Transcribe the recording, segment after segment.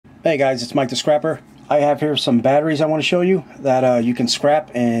Hey guys, it's Mike the Scrapper. I have here some batteries I want to show you that you can scrap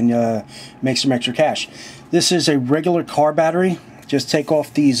and make some extra cash. This is a regular car battery. Just take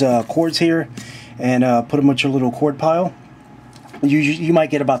off these cords here and put them with your little cord pile. You might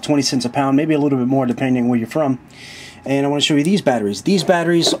get about 20 cents a pound, maybe a little bit more depending where you're from. And I want to show you these batteries. These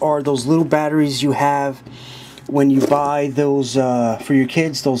batteries are those little batteries you have when you buy those for your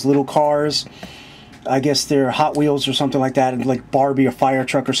kids, those little cars. I guess they're Hot Wheels or something like that, like Barbie or fire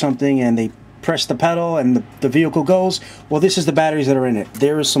truck or something, and they press the pedal and the vehicle goes. Well, this is the batteries that are in it.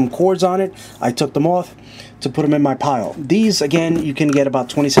 There is some cords on it. I took them off to put them in my pile. These, again, you can get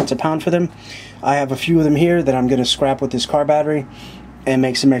about 20 cents a pound for them. I have a few of them here that I'm going to scrap with this car battery and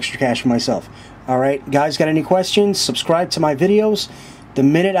make some extra cash for myself. Alright, guys, got any questions? Subscribe to my videos. The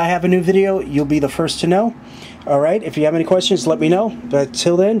minute I have a new video, you'll be the first to know. Alright, if you have any questions, let me know. But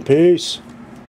till then, peace.